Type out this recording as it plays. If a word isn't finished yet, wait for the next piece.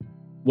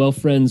Well,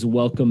 friends,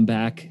 welcome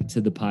back to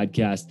the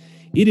podcast.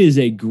 It is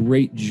a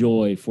great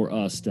joy for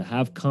us to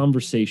have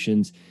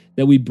conversations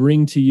that we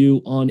bring to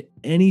you on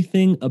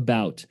anything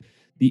about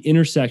the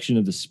intersection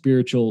of the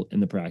spiritual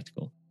and the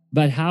practical,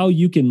 about how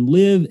you can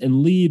live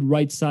and lead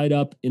right side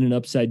up in an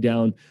upside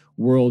down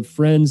world.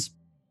 Friends,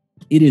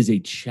 it is a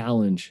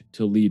challenge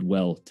to lead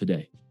well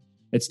today.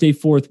 At Stay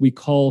Forth, we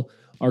call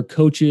our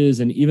coaches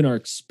and even our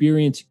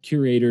experienced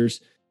curators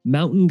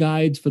mountain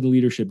guides for the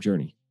leadership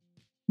journey.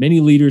 Many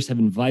leaders have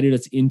invited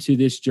us into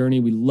this journey.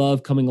 We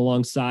love coming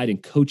alongside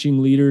and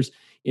coaching leaders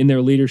in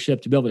their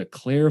leadership to be able to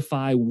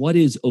clarify what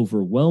is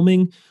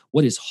overwhelming,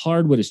 what is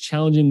hard, what is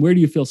challenging, where do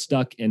you feel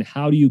stuck, and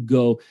how do you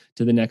go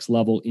to the next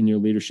level in your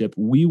leadership.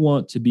 We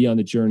want to be on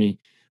the journey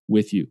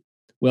with you.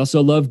 We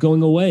also love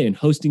going away and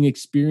hosting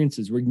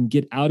experiences where you can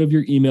get out of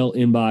your email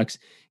inbox,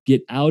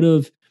 get out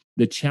of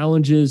the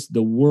challenges,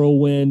 the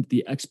whirlwind,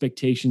 the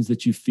expectations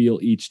that you feel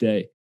each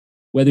day.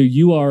 Whether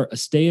you are a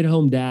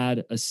stay-at-home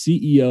dad, a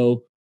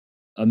CEO,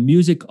 a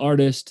music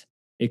artist,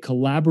 a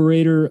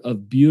collaborator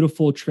of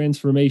beautiful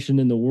transformation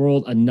in the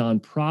world, a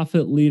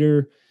nonprofit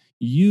leader,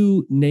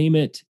 you name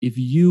it. If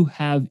you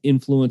have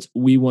influence,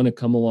 we want to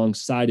come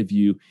alongside of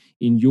you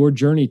in your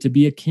journey to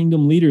be a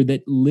kingdom leader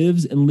that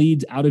lives and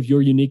leads out of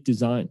your unique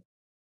design.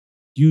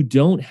 You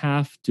don't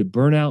have to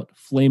burn out,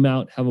 flame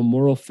out, have a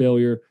moral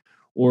failure,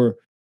 or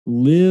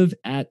live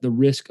at the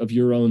risk of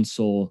your own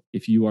soul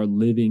if you are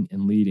living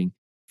and leading.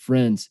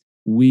 Friends,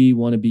 we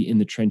want to be in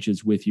the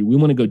trenches with you. We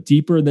want to go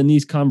deeper than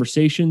these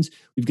conversations.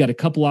 We've got a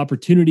couple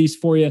opportunities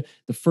for you.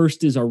 The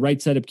first is our Right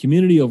Side Up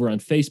community over on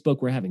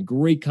Facebook. We're having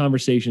great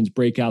conversations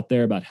break out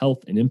there about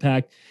health and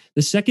impact.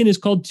 The second is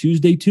called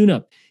Tuesday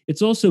Tune-Up.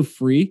 It's also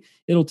free.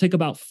 It'll take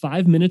about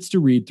 5 minutes to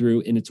read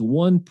through, and it's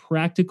one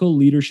practical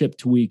leadership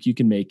tweak you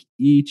can make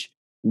each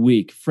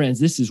week.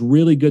 Friends, this is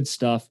really good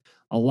stuff.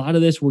 A lot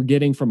of this we're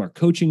getting from our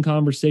coaching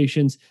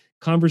conversations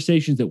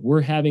that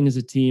we're having as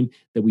a team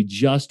that we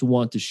just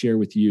want to share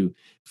with you.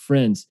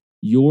 Friends,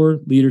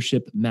 your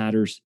leadership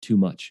matters too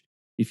much.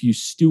 If you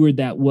steward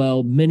that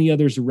well, many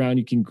others around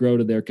you can grow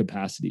to their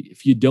capacity.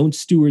 If you don't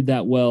steward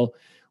that well,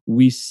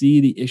 we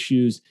see the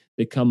issues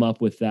that come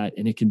up with that,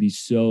 and it can be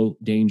so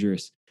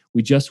dangerous.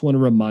 We just want to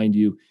remind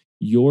you,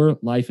 your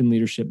life and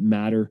leadership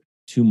matter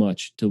too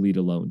much to lead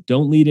alone.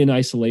 Don't lead in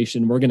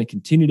isolation. We're going to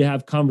continue to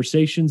have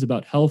conversations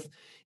about health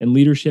and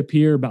leadership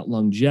here, about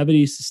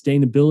longevity,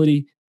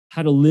 sustainability,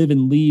 how to live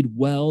and lead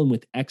well and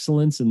with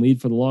excellence and lead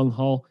for the long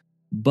haul.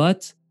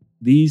 But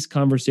these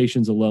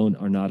conversations alone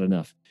are not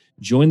enough.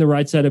 Join the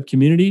Right Side Up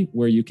community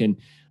where you can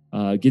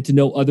get to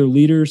know other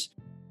leaders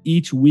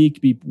each week,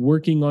 be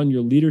working on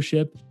your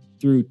leadership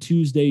through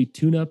Tuesday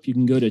Tune-Up. You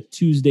can go to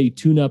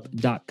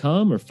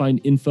tuesdaytuneup.com or find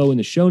info in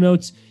the show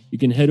notes. You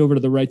can head over to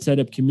the Right Side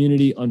Up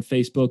community on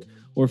Facebook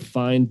or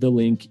find the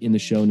link in the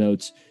show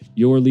notes.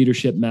 Your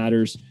leadership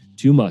matters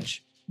too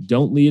much.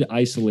 Don't lead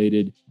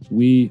isolated.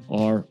 We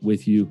are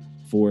with you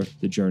for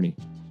the journey.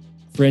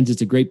 Friends,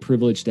 it's a great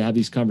privilege to have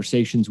these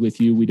conversations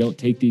with you. We don't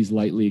take these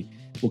lightly.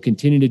 We'll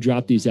continue to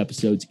drop these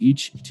episodes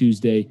each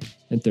Tuesday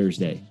and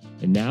Thursday.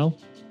 And now,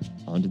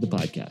 on to the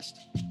podcast.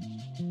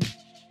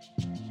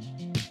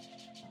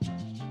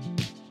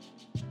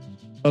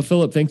 Oh,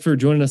 Philip, thanks for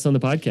joining us on the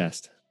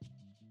podcast.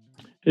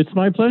 It's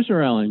my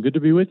pleasure, Alan. Good to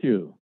be with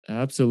you.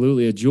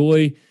 Absolutely. A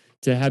joy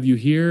to have you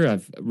here.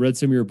 I've read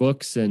some of your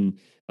books and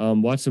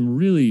watched some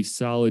really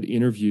solid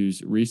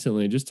interviews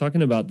recently, just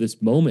talking about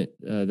this moment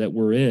that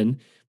we're in.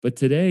 But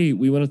today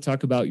we want to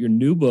talk about your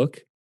new book,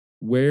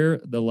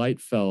 Where the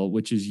Light Fell,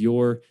 which is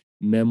your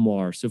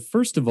memoir. So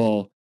first of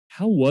all,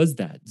 how was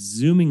that,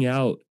 zooming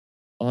out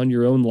on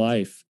your own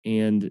life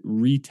and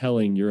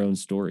retelling your own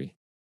story?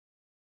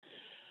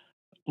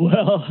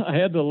 Well, I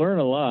had to learn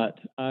a lot.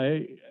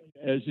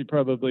 As you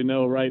probably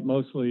know, write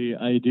mostly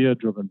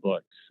idea-driven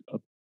books.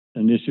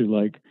 An issue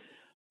like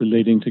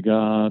relating to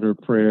God or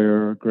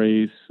prayer or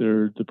grace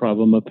or the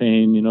problem of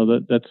pain,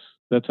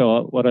 that's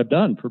what I've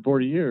done for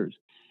 40 years.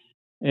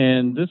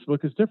 And this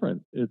book is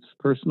different. It's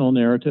personal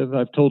narrative.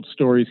 I've told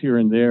stories here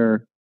and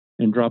there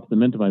and dropped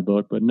them into my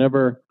book, but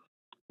never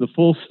the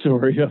full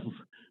story of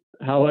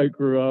how I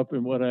grew up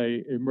and what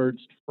I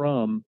emerged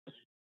from.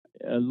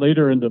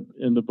 Later in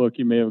the book,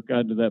 you may have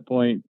gotten to that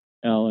point,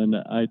 Alan.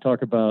 I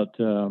talk about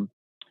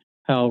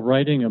how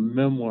writing a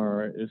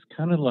memoir is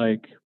kind of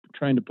like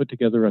trying to put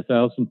together a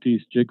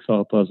 1,000-piece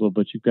jigsaw puzzle,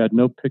 but you've got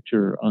no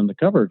picture on the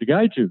cover to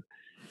guide you.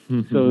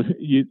 So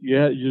you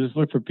just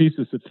look for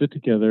pieces that fit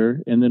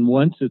together, and then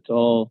once it's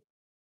all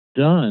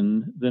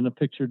done, then a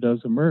picture does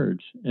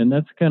emerge. And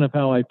that's kind of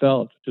how I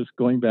felt, just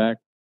going back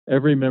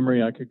every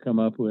memory I could come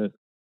up with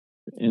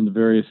in the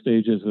various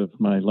stages of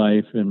my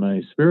life and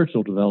my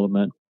spiritual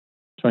development,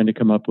 trying to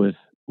come up with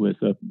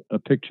a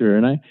picture.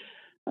 And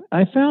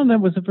I found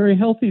that was a very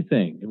healthy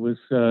thing. It was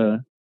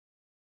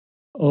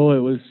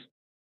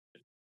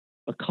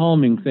a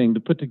calming thing to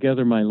put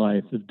together my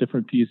life, the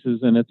different pieces.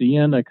 And at the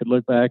end, I could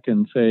look back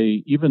and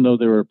say, even though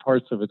there were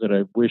parts of it that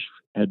I wish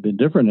had been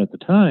different at the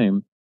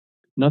time,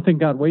 nothing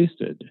got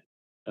wasted.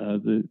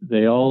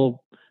 They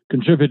all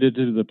contributed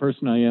to the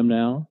person I am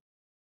now.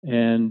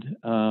 And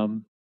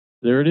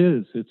there it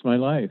is. It's my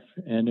life.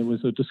 And it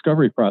was a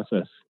discovery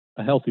process,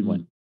 a healthy Mm,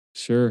 one.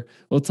 sure.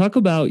 Well, talk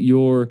about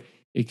your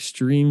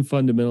extreme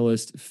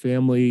fundamentalist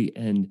family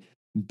and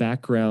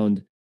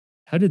background.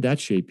 How did that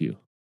shape you?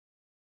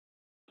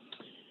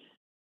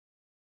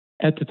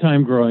 At the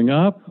time growing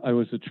up, I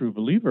was a true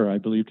believer. I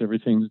believed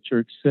everything the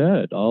church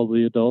said. All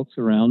the adults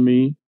around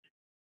me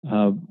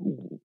uh,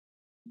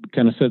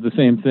 kind of said the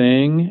same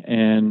thing.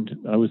 And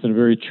I was in a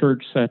very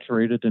church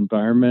saturated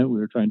environment. We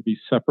were trying to be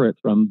separate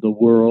from the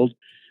world.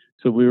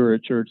 So we were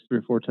at church 3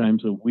 or 4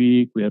 times a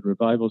week. We had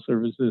revival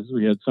services.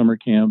 We had summer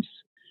camps,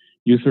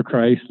 Youth for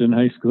Christ in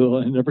high school.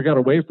 I never got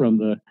away from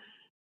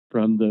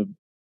the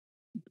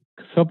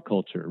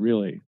subculture,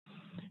 really.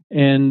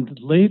 And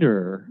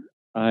later,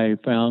 I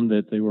found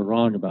that they were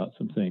wrong about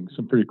some things,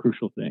 some pretty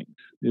crucial things.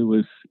 It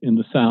was in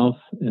the South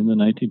in the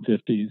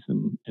 1950s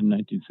and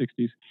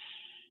 1960s,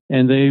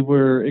 and they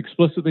were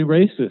explicitly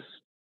racist.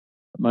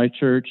 My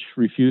church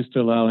refused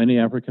to allow any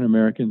African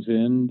Americans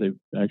in.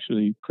 They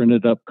actually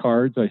printed up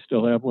cards. I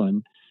still have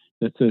one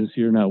that says,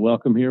 "You're not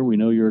welcome here. We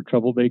know you're a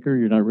troublemaker.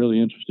 You're not really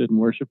interested in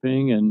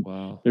worshiping, and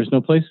Wow. there's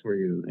no place for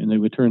you." And they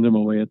would turn them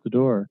away at the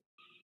door.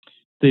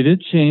 They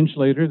did change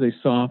later. They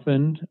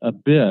softened a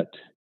bit,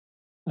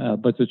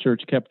 but the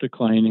church kept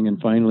declining.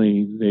 And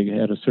finally, they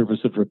had a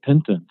service of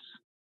repentance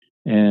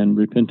and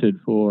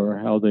repented for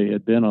how they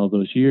had been all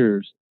those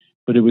years.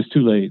 But it was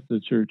too late. The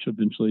church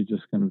eventually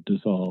just kind of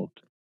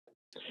dissolved.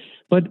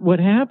 But what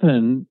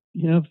happened,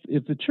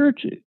 if the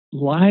church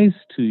lies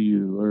to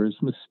you or is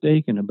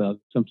mistaken about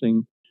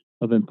something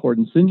of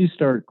importance, then you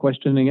start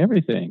questioning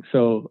everything.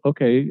 So,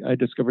 okay, I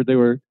discovered they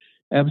were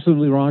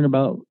absolutely wrong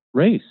about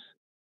race,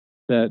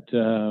 that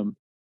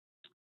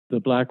the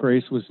black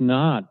race was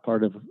not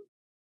part of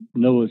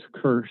Noah's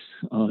curse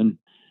on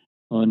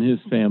his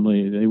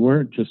family. They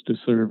weren't just to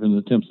serve in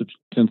the tents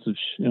of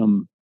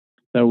Shem.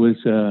 That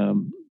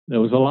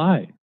was a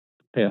lie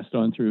passed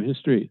on through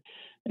history.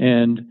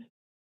 And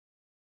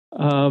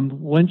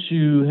once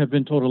you have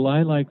been told a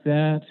lie like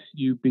that,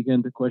 you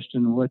begin to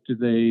question what have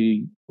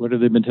they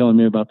been telling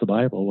me about the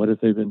Bible? What have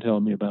they been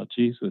telling me about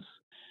Jesus?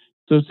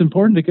 So it's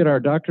important to get our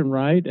doctrine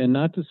right and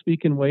not to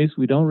speak in ways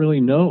we don't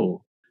really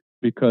know,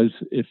 because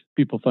if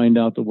people find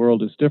out the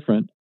world is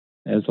different,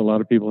 as a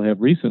lot of people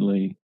have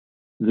recently,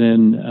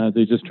 then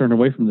they just turn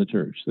away from the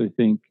church. They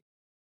think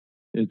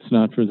it's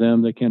not for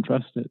them. They can't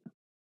trust it.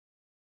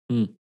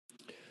 Hmm.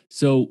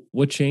 So,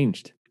 what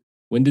changed?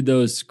 When did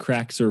those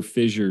cracks or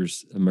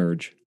fissures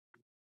emerge?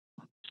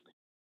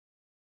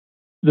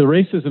 The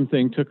racism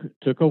thing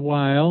took a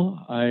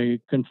while. I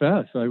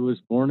confess, I was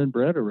born and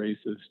bred a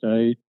racist.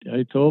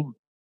 I told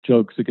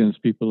jokes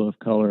against people of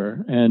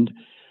color and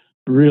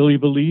really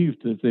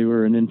believed that they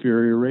were an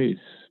inferior race.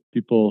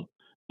 People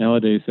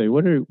nowadays say,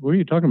 what are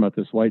you talking about,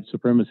 this white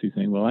supremacy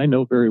thing?" Well, I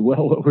know very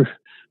well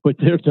what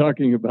they're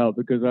talking about,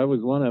 because I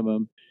was one of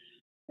them.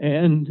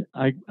 And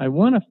I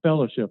won a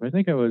fellowship. I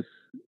think I was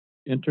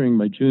entering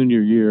my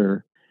junior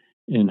year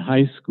in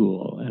high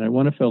school, and I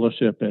won a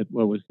fellowship at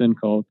what was then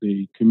called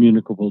the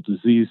Communicable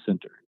Disease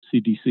Center,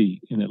 CDC,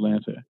 in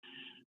Atlanta,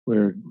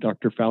 where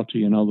Dr.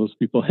 Fauci and all those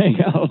people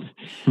hang out.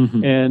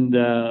 And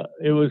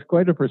it was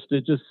quite a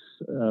prestigious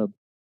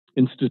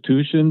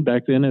institution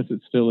back then, as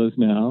it still is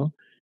now.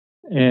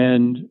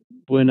 And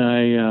when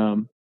I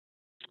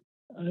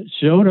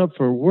showed up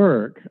for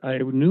work, I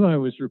knew I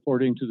was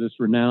reporting to this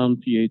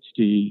renowned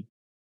PhD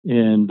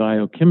in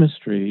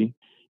biochemistry.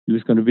 He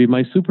was going to be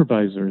my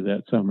supervisor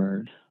that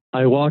summer.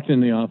 I walked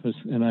in the office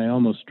and I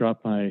almost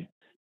dropped my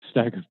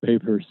stack of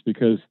papers,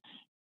 because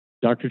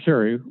Dr.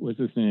 Cherry was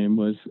his name,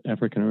 was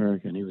African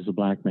American. He was a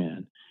black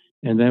man.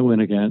 And that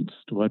went against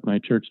what my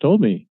church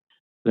told me,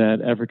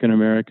 that African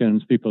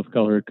Americans, people of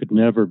color, could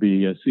never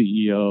be a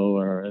CEO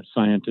or a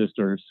scientist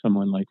or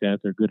someone like that.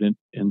 They're good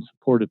in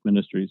supportive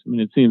ministries. I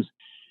mean, it seems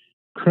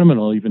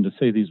criminal even to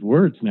say these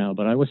words now,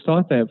 but I was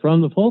taught that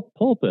from the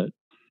pulpit.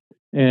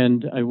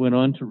 And I went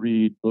on to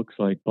read books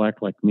like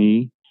Black Like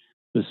Me,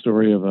 the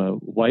story of a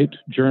white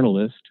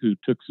journalist who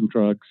took some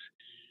drugs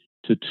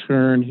to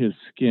turn his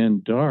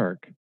skin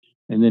dark.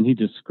 And then he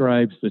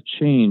describes the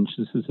change.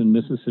 This is in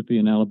Mississippi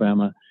and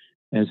Alabama,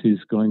 as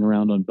he's going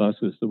around on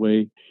buses, the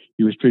way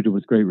he was treated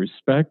with great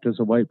respect as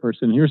a white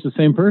person. Here's the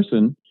same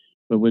person,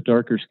 but with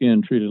darker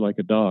skin, treated like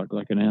a dog,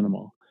 like an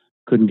animal.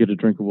 Couldn't get a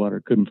drink of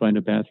water, couldn't find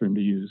a bathroom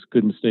to use,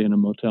 couldn't stay in a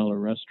motel or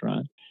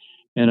restaurant.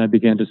 And I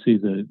began to see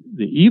the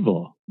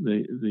evil,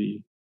 the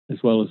as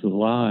well as the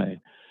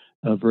lie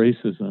of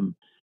racism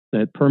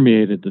that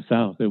permeated the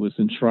South. It was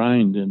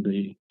enshrined in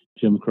the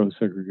Jim Crow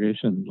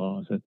segregation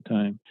laws at the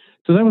time.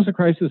 So that was a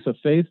crisis of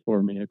faith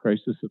for me, a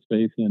crisis of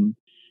faith in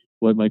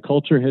what my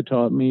culture had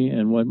taught me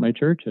and what my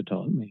church had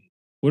taught me.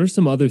 What are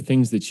some other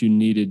things that you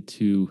needed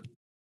to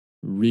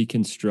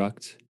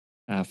reconstruct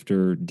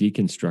after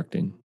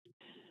deconstructing?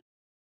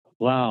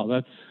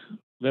 Wow,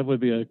 that would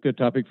be a good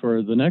topic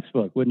for the next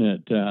book,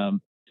 wouldn't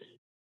it?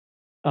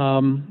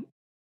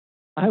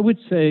 I would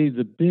say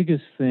the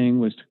biggest thing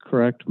was to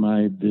correct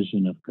my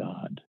vision of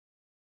God.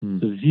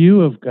 The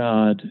view of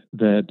God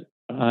that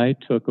I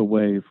took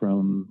away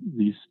from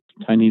these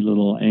tiny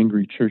little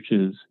angry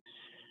churches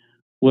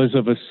was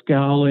of a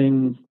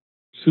scowling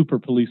super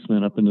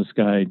policeman up in the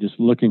sky, just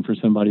looking for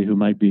somebody who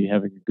might be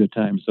having a good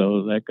time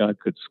so that God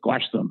could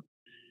squash them.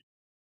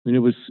 I mean,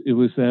 it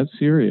was that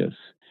serious.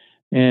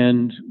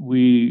 And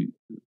we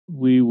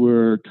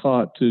were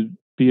taught to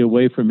be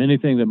away from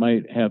anything that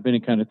might have any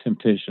kind of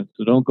temptation.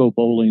 So don't go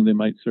bowling, they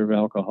might serve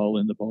alcohol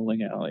in the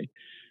bowling alley.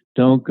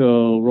 Don't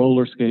go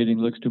roller skating,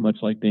 looks too much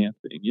like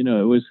dancing. You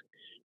know, it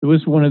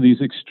was one of these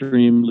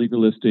extreme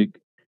legalistic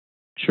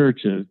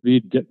churches.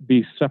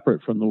 Be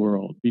separate from the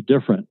world, be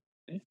different.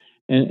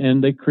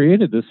 And they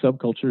created this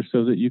subculture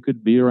so that you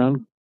could be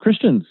around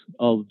Christians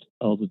all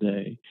the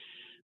day.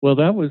 Well,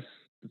 that was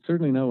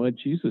certainly not what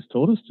Jesus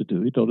told us to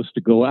do. He told us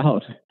to go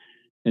out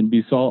and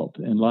be salt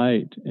and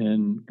light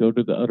and go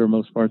to the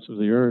uttermost parts of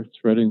the earth,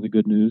 spreading the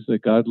good news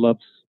that God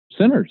loves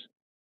sinners.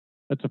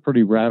 That's a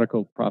pretty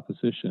radical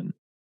proposition.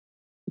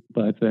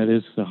 But that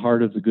is the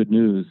heart of the good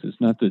news. It's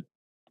not that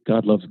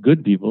God loves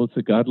good people, it's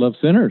that God loves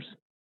sinners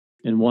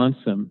and wants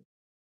them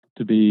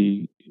to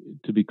be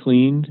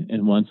cleaned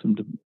and wants them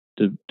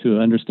to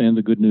understand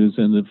the good news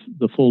and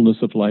the fullness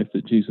of life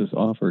that Jesus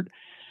offered.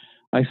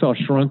 I saw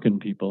shrunken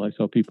people. I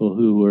saw people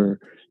who were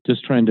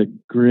just trying to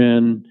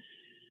grin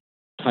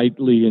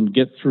tightly and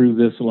get through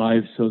this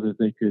life so that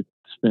they could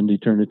spend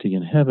eternity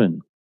in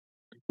heaven.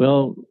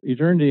 Well,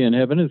 eternity in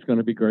heaven is going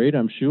to be great,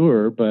 I'm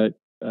sure, but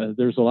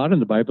there's a lot in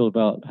the Bible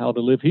about how to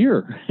live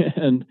here,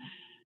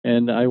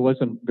 and I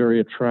wasn't very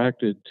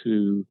attracted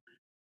to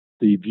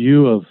the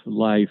view of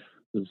life,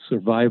 the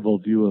survival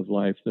view of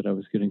life that I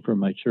was getting from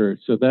my church.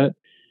 So that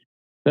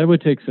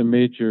would take some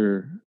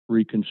major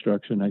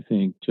reconstruction, I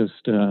think.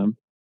 Just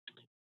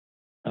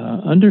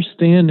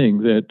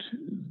understanding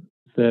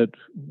that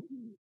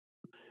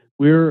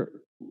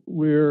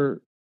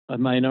we're a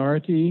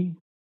minority.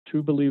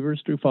 True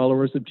believers, true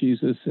followers of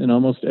Jesus in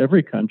almost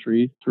every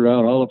country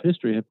throughout all of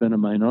history have been a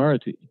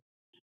minority.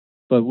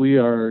 But we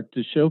are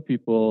to show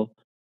people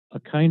a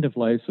kind of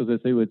life so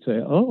that they would say,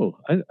 oh,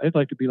 I'd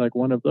like to be like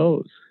one of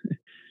those.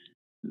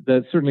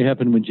 That certainly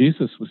happened when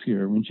Jesus was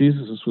here. When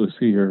Jesus was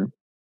here,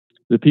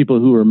 the people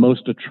who were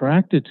most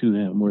attracted to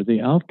him were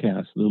the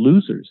outcasts, the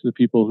losers, the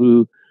people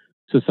who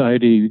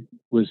society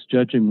was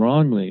judging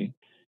wrongly.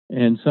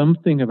 And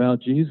something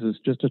about Jesus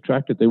just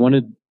attracted. They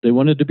wanted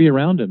to be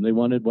around him. They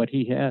wanted what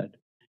he had,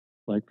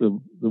 like the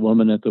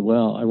woman at the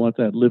well. I want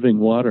that living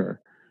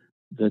water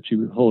that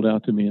you hold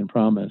out to me and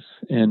promise.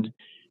 And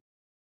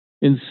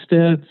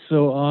instead,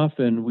 so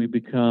often we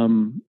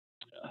become,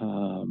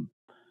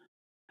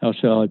 how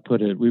shall I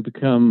put it? We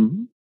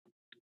become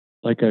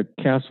like a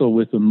castle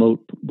with a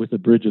moat, with the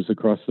bridges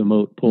across the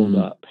moat pulled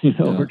up. You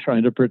know, we're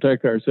trying to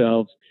protect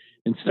ourselves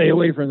and stay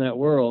away from that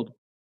world.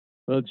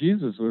 Well,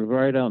 Jesus was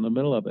right out in the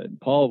middle of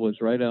it. Paul was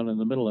right out in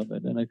the middle of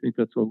it. And I think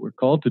that's what we're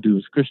called to do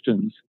as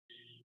Christians.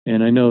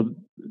 And I know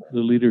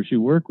the leaders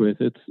you work with,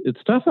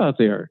 it's tough out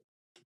there.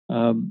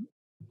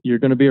 You're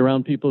going to be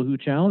around people who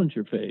challenge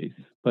your faith,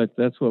 but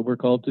that's what we're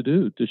called to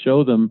do, to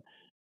show them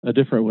a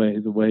different way,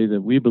 the way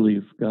that we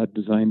believe God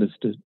designed us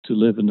to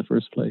live in the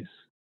first place.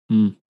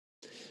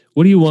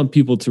 What do you want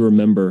people to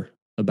remember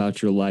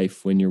about your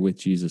life when you're with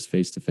Jesus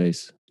face to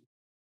face?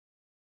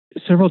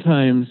 Several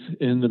times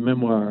in the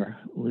memoir,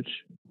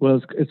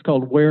 it's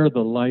called Where the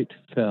Light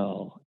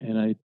Fell. And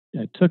I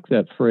took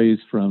that phrase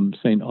from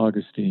St.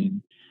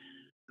 Augustine,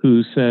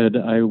 who said,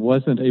 I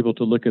wasn't able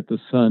to look at the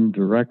sun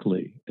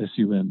directly,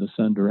 S-U-N, the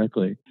sun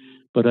directly,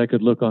 but I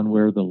could look on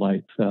where the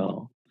light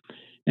fell.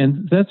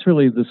 And that's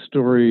really the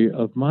story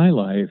of my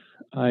life.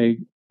 I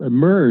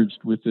emerged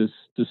with this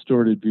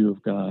distorted view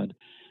of God.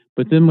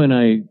 But then when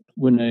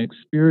I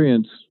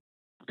experienced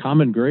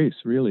common grace,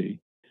 really,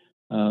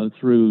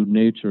 through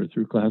nature,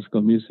 through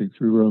classical music,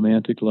 through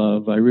romantic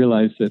love, I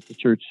realized that the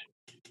church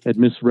had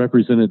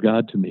misrepresented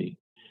God to me,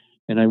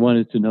 and I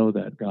wanted to know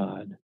that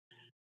God.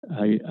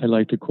 I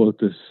like to quote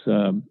this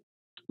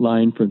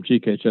line from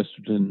G.K.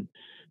 Chesterton,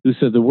 who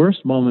said, the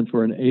worst moment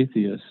for an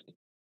atheist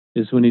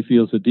is when he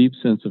feels a deep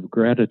sense of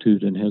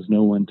gratitude and has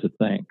no one to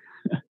thank.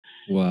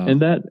 Wow.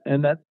 and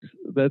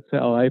that's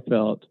how I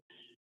felt.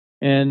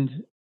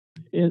 And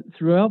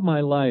throughout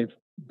my life,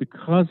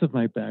 because of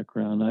my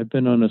background, I've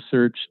been on a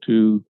search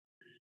to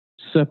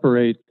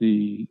separate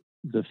the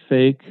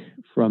fake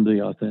from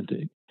the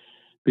authentic,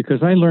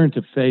 because I learned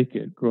to fake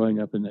it growing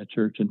up in that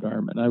church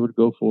environment. I would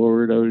go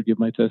forward, I would give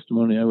my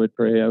testimony, I would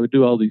pray, I would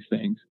do all these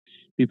things.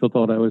 People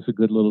thought I was a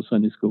good little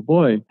Sunday school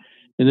boy.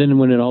 And then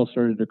when it all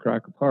started to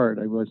crack apart,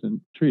 I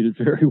wasn't treated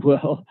very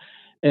well.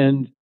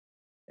 And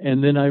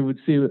then I would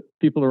see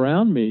people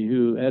around me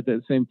who had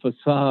that same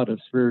facade of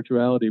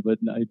spirituality, but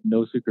I had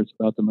no secrets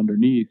about them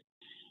underneath.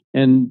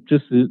 And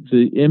just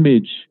the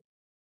image,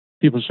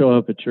 people show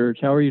up at church.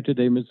 How are you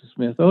today, Mrs.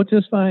 Smith? Oh,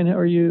 just fine. How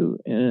are you?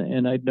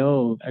 And I'd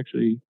know,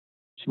 actually,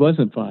 she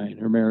wasn't fine.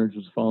 Her marriage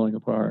was falling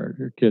apart.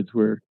 Her kids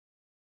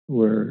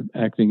were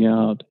acting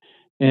out.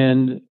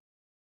 And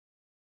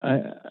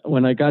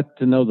when I got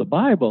to know the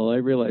Bible, I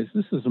realized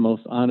this is the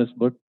most honest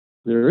book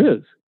there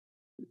is.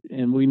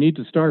 And we need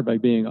to start by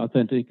being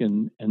authentic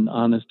and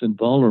honest and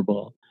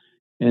vulnerable.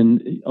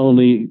 And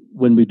only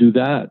when we do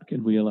that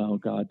can we allow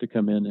God to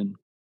come in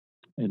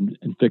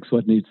and fix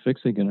what needs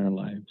fixing in our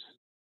lives.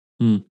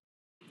 Hmm.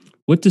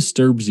 What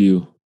disturbs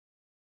you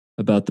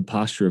about the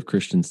posture of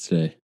Christians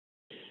today?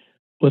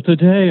 Well,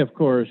 today, of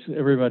course,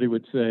 everybody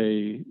would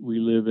say we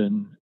live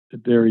in a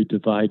very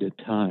divided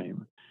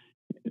time.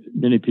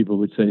 Many people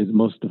would say the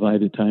most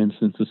divided time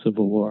since the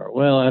Civil War.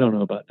 Well, I don't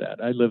know about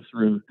that. I lived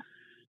through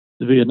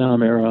the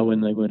Vietnam era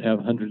when they would have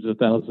hundreds of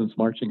thousands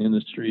marching in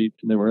the streets,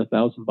 and there were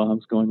 1,000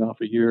 bombs going off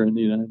a year in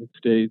the United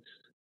States.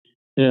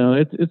 You know,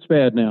 it's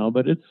bad now,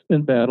 but it's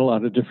been bad a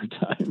lot of different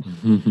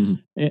times.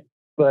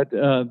 But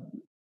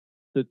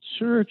the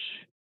church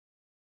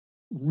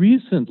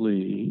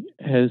recently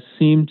has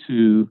seemed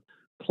to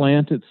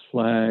plant its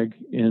flag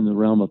in the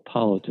realm of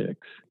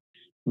politics.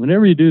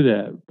 Whenever you do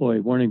that,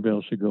 boy, warning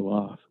bells should go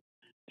off.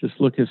 Just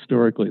look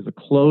historically. The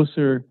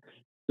closer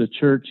the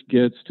church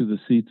gets to the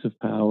seats of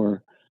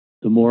power,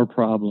 the more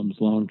problems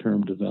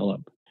long-term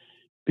develop.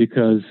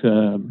 Because,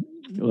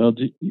 well,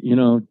 you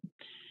know,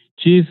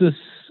 Jesus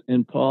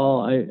and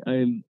Paul,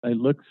 I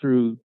looked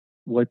through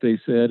what they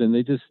said, and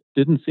they just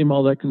didn't seem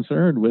all that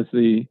concerned with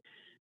the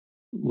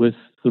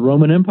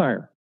Roman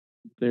Empire.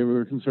 They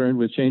were concerned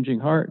with changing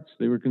hearts.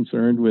 They were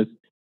concerned with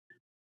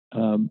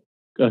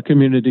a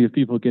community of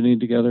people getting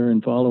together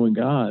and following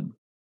God.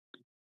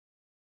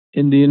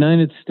 In the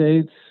United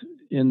States,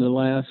 in the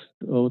last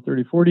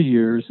 30, 40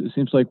 years, it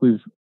seems like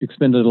we've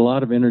expended a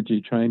lot of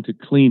energy trying to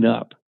clean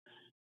up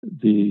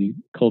the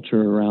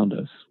culture around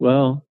us.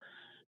 Well,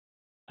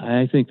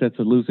 I think that's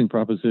a losing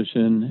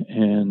proposition,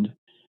 and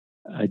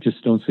I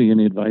just don't see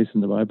any advice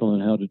in the Bible on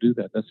how to do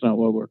that. That's not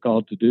what we're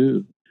called to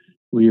do.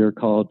 We are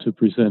called to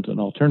present an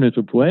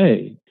alternative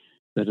way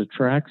that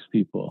attracts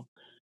people.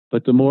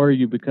 But the more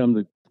you become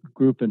the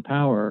group in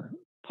power,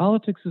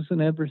 politics is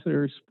an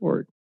adversary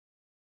sport.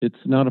 It's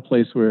not a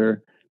place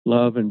where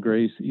love and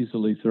grace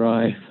easily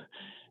thrive.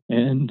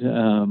 And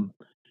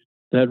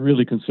that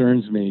really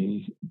concerns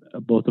me,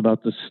 both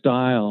about the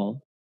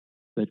style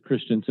that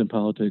Christians in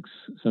politics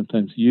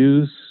sometimes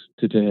use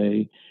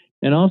today,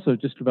 and also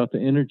just about the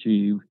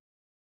energy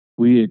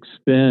we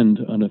expend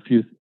on a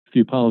few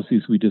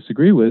policies we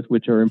disagree with,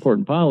 which are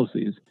important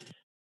policies.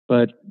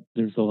 But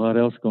there's a lot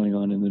else going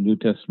on in the New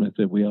Testament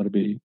that we ought to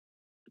be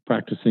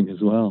practicing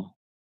as well.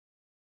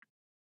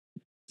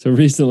 So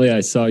recently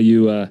I saw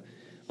you on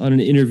an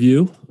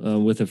interview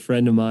with a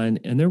friend of mine,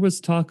 and there was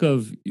talk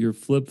of your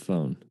flip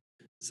phone.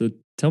 So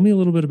tell me a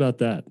little bit about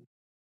that.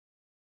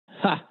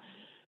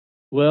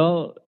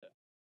 Well,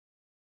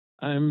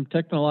 I'm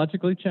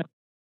technologically challenged.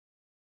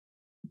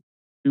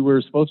 We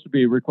were supposed to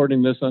be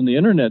recording this on the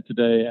internet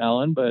today,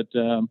 Alan, but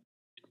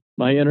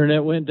my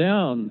internet went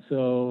down.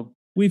 So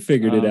we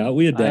figured it out.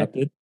 We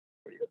adapted.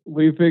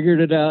 We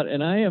figured it out,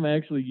 and I am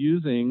actually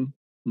using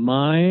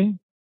my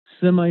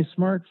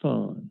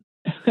semi-smartphone.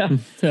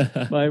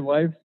 my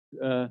wife's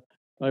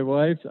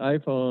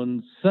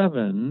iPhone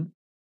 7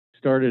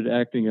 started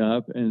acting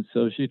up, and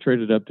so she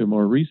traded up to a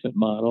more recent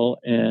model,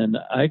 and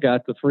I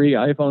got the free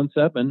iPhone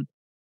 7,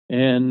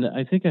 and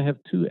I think I have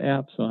 2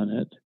 apps on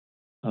it.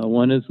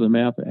 One is the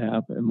Map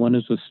app, and one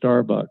is the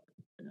Starbucks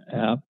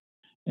app.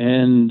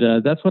 And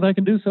that's what I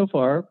can do so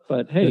far.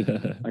 But hey,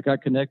 I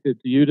got connected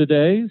to you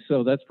today,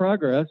 so that's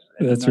progress.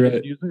 And that's I'm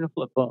right. using a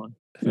flip phone.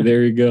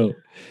 There you go.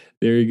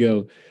 There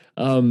you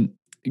go.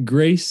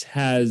 Grace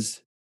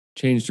has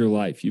changed your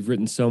life. You've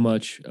written so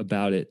much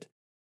about it.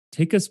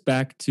 Take us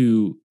back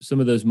to some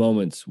of those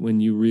moments when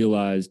you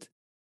realized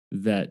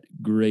that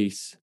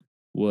grace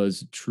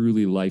was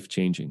truly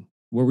life-changing.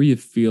 What were you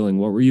feeling?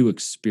 What were you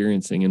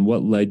experiencing? And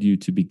what led you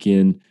to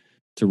begin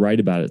to write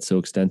about it so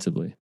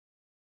extensively?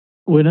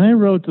 When I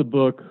wrote the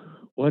book,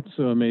 What's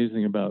So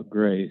Amazing About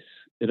Grace,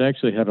 it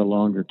actually had a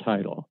longer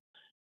title.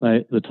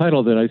 The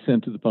title that I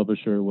sent to the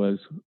publisher was,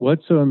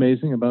 What's So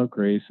Amazing About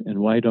Grace, and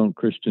Why Don't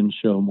Christians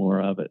Show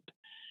More of It?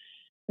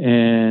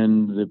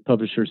 And the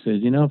publisher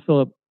said,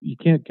 Philip, you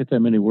can't get that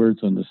many words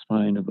on the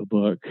spine of a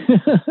book.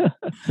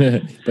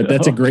 But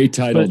that's a great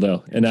title,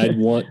 though, and I'd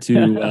want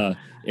to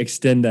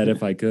extend that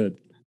if I could.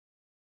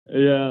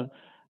 Yeah.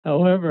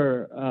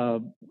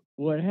 However,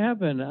 what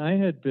happened, I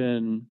had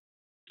been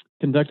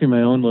conducting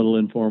my own little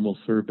informal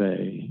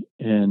survey,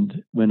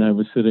 and when I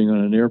was sitting on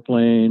an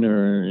airplane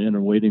or in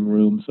a waiting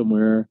room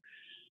somewhere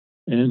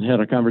and had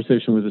a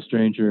conversation with a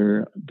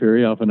stranger,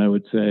 very often I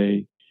would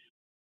say,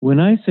 when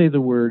I say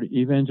the word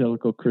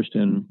evangelical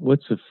Christian,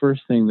 what's the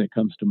first thing that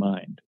comes to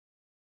mind?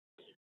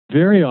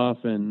 Very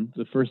often,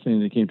 the first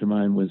thing that came to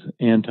mind was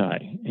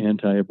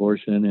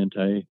anti-abortion,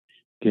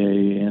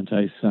 anti-gay,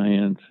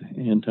 anti-science,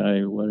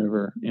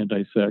 anti-whatever,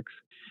 anti-sex,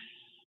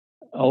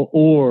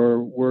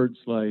 or words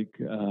like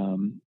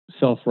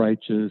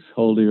self-righteous,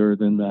 holier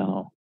than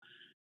thou.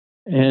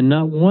 And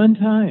not one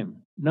time,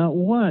 not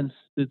once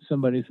did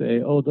somebody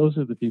say, oh, those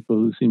are the people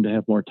who seem to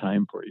have more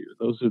time for you.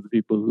 Those are the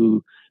people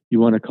who you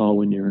want to call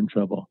when you're in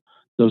trouble.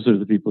 Those are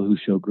the people who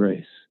show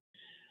grace.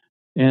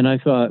 And I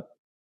thought,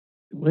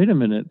 wait a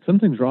minute,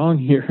 something's wrong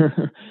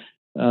here.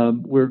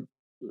 We're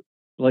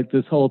like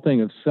this whole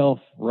thing of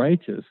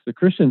self-righteous. The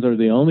Christians are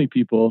the only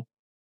people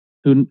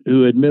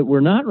who admit we're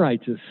not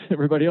righteous.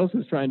 Everybody else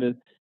is trying to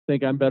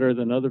think I'm better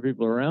than other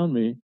people around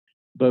me,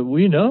 but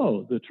we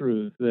know the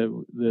truth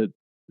that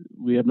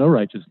we have no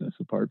righteousness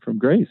apart from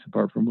grace,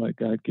 apart from what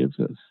God gives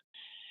us.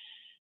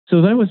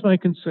 So that was my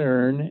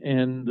concern,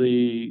 and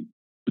the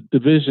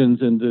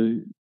divisions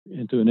into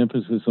an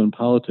emphasis on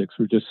politics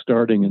were just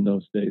starting in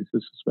those days.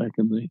 This was back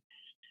in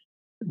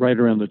right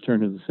around the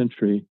turn of the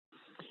century.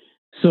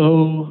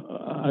 So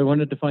I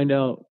wanted to find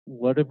out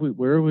where have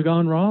we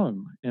gone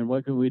wrong, and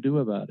what can we do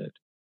about it.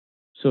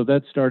 So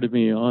that started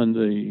me on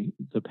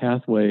the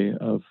pathway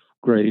of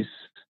grace,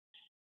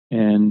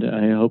 and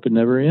I hope it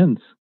never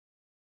ends.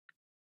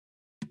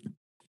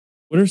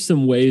 What are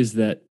some ways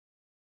that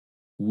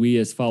we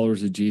as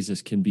followers of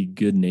Jesus can be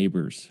good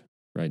neighbors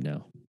right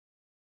now?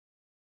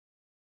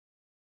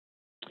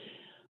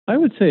 I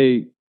would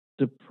say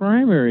the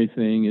primary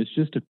thing is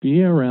just to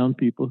be around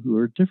people who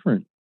are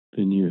different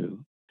than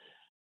you.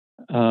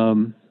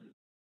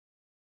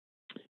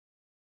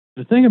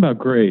 The thing about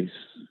grace,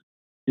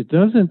 it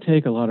doesn't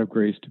take a lot of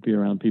grace to be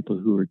around people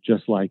who are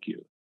just like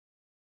you,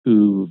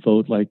 who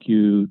vote like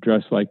you,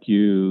 dress like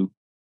you,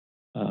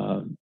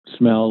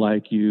 smell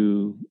like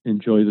you,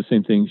 enjoy the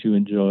same things you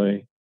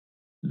enjoy.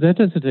 That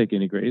doesn't take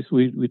any grace.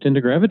 We tend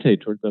to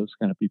gravitate toward those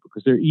kind of people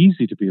because they're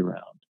easy to be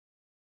around.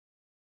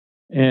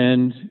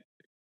 And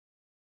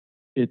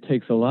it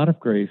takes a lot of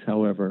grace,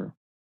 however,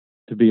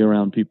 to be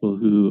around people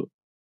who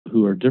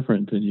are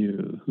different than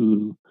you,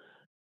 who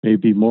may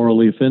be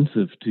morally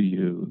offensive to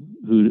you,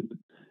 who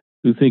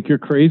think you're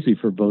crazy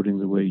for voting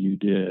the way you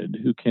did,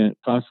 who can't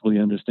possibly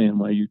understand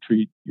why you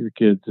treat your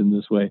kids in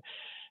this way.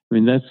 I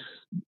mean,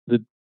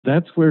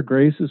 that's where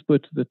grace is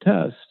put to the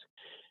test.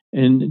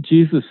 And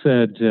Jesus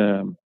said,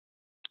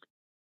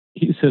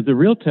 he said, the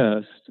real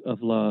test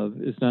of love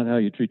is not how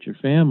you treat your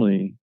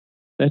family.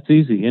 That's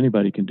easy.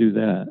 Anybody can do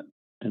that.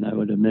 And I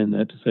would amend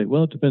that to say,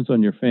 well, it depends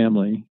on your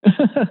family.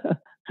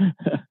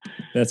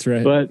 That's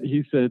right. But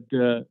he said,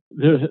 the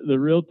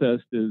real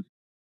test is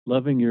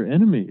loving your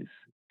enemies.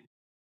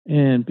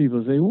 And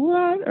people say,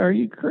 what? Are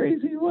you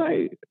crazy?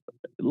 Why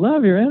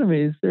love your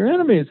enemies? They're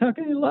enemies. How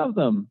can you love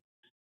them?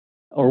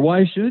 Or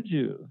why should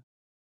you?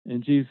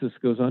 And Jesus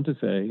goes on to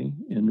say,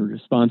 in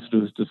response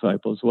to his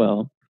disciples,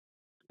 well,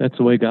 that's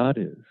the way God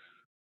is.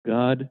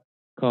 God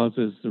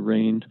causes the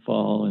rain to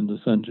fall and the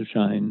sun to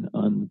shine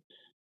on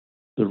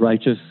the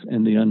righteous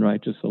and the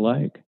unrighteous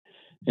alike.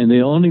 And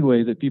the only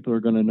way that people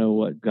are going to know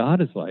what God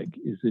is like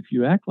is if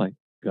you act like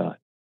God.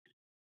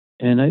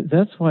 And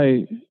that's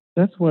why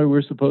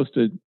we're supposed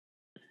to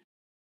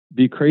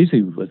be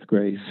crazy with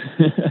grace.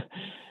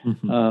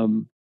 Mm-hmm.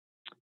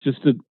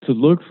 Just to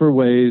look for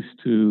ways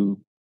to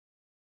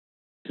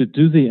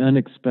do the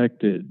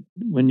unexpected.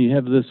 When you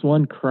have this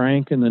one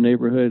crank in the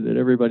neighborhood that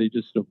everybody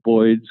just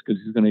avoids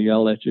because he's going to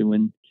yell at you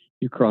when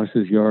you cross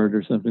his yard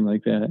or something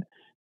like that,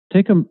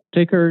 take him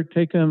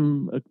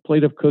a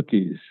plate of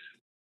cookies,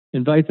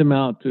 invite them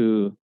out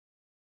to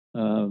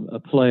a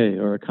play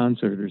or a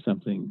concert or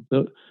something.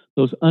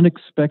 Those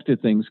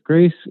unexpected things.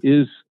 Grace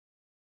is,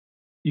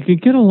 you can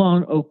get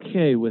along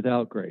okay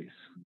without grace.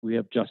 We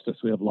have justice,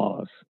 we have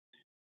laws.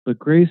 But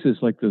grace is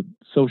like the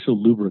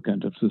social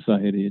lubricant of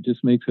society. It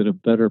just makes it a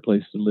better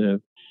place to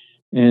live.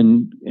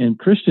 And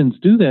Christians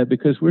do that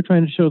because we're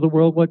trying to show the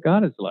world what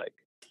God is like.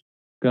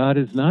 God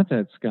is not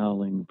that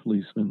scowling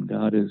policeman.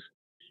 God is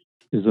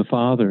a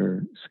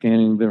father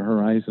scanning the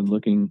horizon,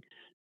 looking,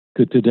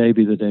 could today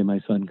be the day my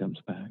son comes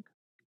back?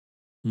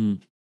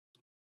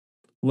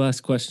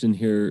 Last question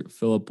here,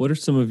 Philip. What are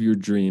some of your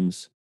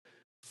dreams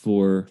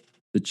for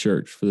the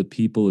church, for the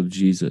people of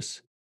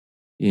Jesus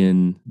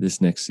in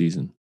this next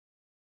season?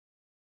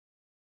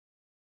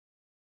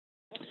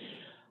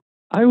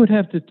 I would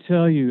have to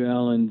tell you,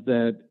 Alan,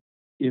 that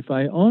if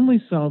I only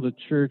saw the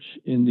church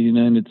in the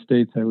United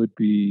States, I would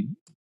be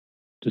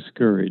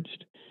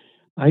discouraged.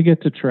 I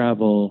get to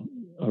travel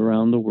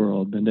around the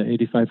world, been to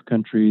 85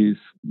 countries,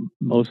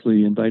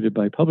 mostly invited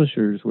by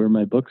publishers where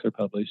my books are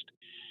published.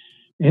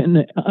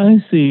 And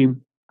I see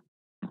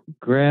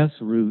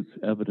grassroots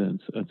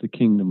evidence of the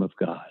kingdom of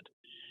God.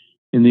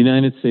 In the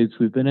United States,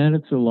 we've been at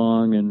it so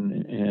long,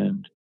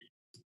 and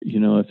you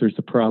know, if there's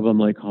a problem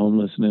like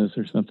homelessness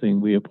or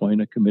something, we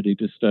appoint a committee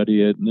to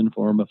study it and then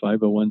form a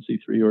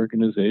 501c3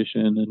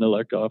 organization and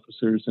elect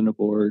officers and a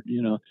board.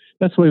 You know,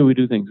 that's the way we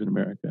do things in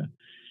America.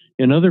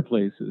 In other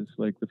places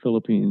like the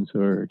Philippines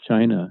or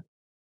China,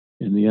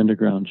 in the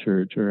underground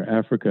church, or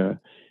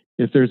Africa,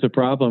 if there's a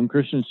problem,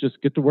 Christians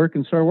just get to work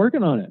and start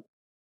working on it.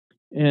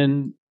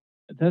 And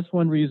that's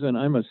one reason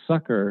I'm a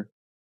sucker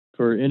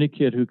for any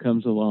kid who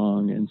comes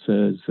along and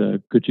says,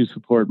 could you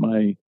support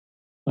my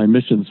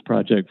missions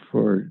project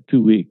for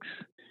 2 weeks?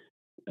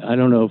 I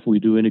don't know if we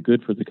do any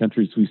good for the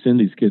countries we send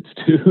these kids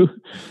to,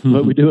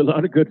 but we do a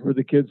lot of good for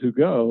the kids who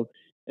go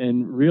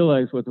and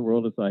realize what the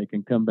world is like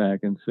and come back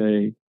and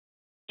say,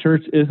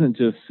 church isn't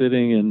just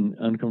sitting in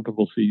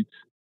uncomfortable seats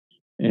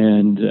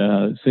and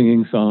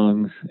singing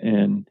songs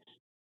and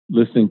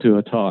listening to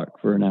a talk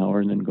for an hour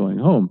and then going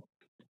home.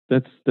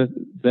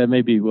 That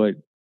may be what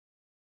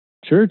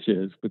church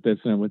is, but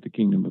that's not what the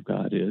kingdom of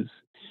God is.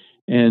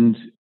 And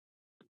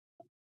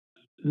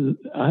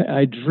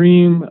I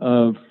dream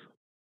of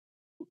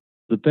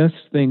the best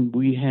thing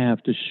we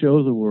have to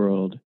show the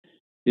world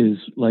is,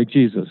 like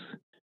Jesus,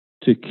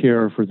 to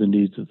care for the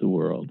needs of the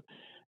world.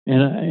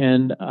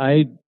 And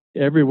I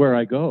everywhere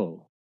I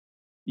go,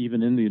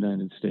 even in the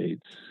United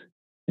States,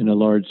 in a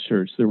large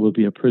church, there will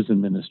be a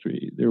prison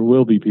ministry. There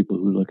will be people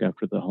who look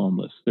after the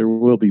homeless. There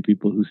will be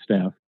people who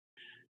staff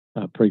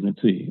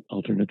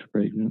alternate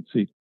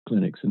pregnancy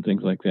clinics and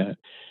things like that.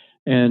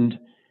 And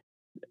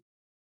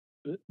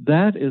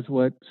that is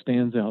what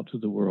stands out to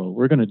the world.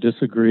 We're going to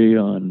disagree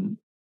on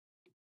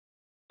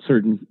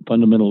certain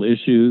fundamental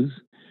issues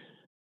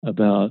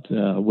about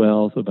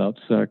wealth, about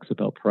sex,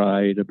 about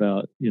pride,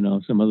 about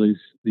some of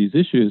these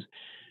issues,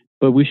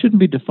 but we shouldn't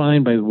be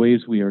defined by the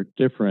ways we are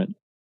different,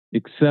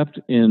 except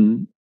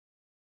in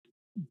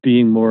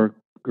being more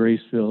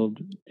grace-filled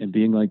and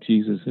being like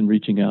Jesus and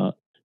reaching out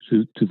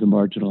to the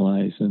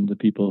marginalized and the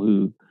people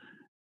who,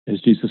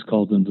 as Jesus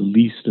called them, the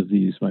least of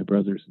these, my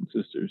brothers and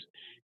sisters.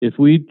 If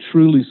we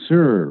truly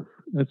serve,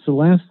 that's the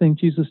last thing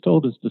Jesus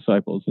told his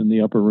disciples in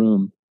the upper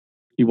room.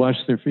 He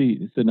washed their feet.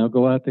 He said, now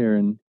go out there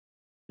and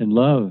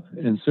love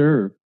and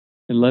serve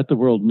and let the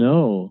world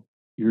know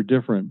you're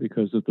different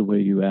because of the way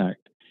you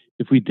act.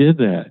 If we did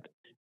that,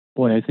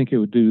 boy, I think it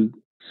would do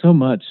so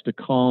much to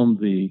calm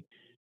the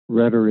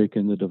rhetoric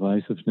and the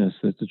divisiveness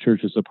that the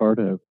church is a part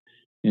of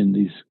in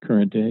these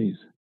current days.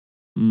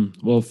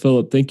 Well,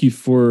 Philip, thank you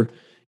for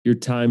your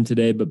time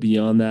today. But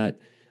beyond that,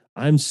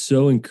 I'm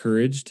so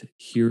encouraged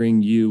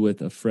hearing you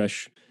with a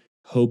fresh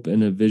hope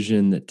and a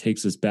vision that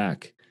takes us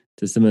back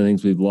to some of the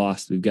things we've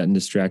lost, we've gotten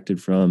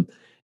distracted from,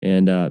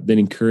 and been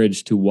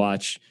encouraged to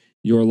watch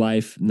your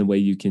life and the way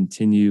you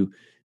continue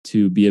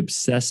to be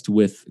obsessed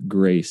with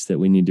grace that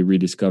we need to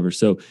rediscover.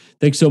 So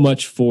thanks so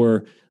much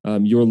for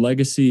your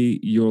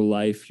legacy, your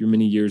life, your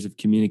many years of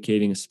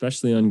communicating,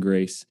 especially on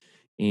grace,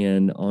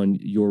 and on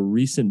your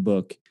recent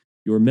book,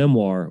 your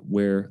memoir,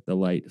 Where the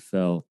Light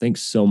Fell.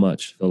 Thanks so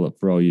much, Philip,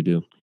 for all you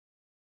do.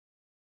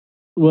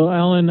 Well,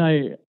 Alan,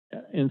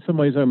 in some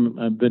ways,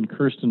 I've been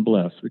cursed and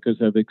blessed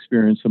because I've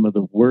experienced some of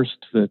the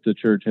worst that the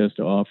church has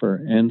to offer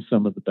and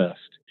some of the best.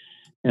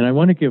 And I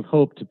want to give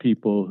hope to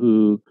people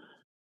who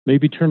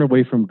maybe turn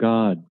away from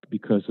God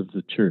because of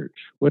the church.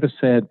 What a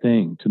sad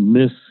thing to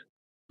miss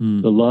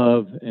the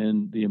love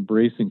and the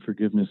embracing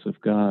forgiveness of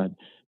God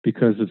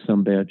because of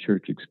some bad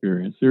church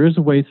experience. There is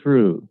a way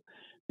through.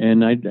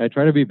 And I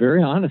try to be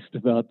very honest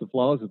about the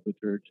flaws of the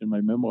church in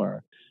my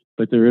memoir,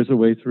 but there is a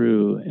way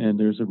through, and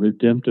there's a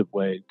redemptive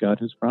way. God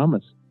has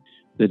promised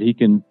that he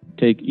can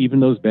take even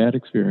those bad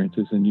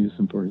experiences and use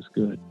them for his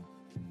good.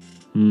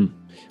 Well,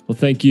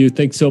 thank you.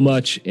 Thanks so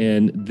much.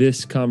 And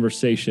this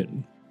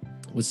conversation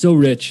was so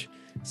rich,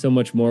 so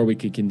much more we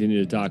could continue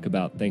to talk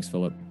about. Thanks,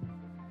 Philip.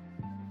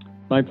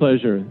 My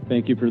pleasure.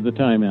 Thank you for the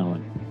time,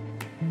 Alan.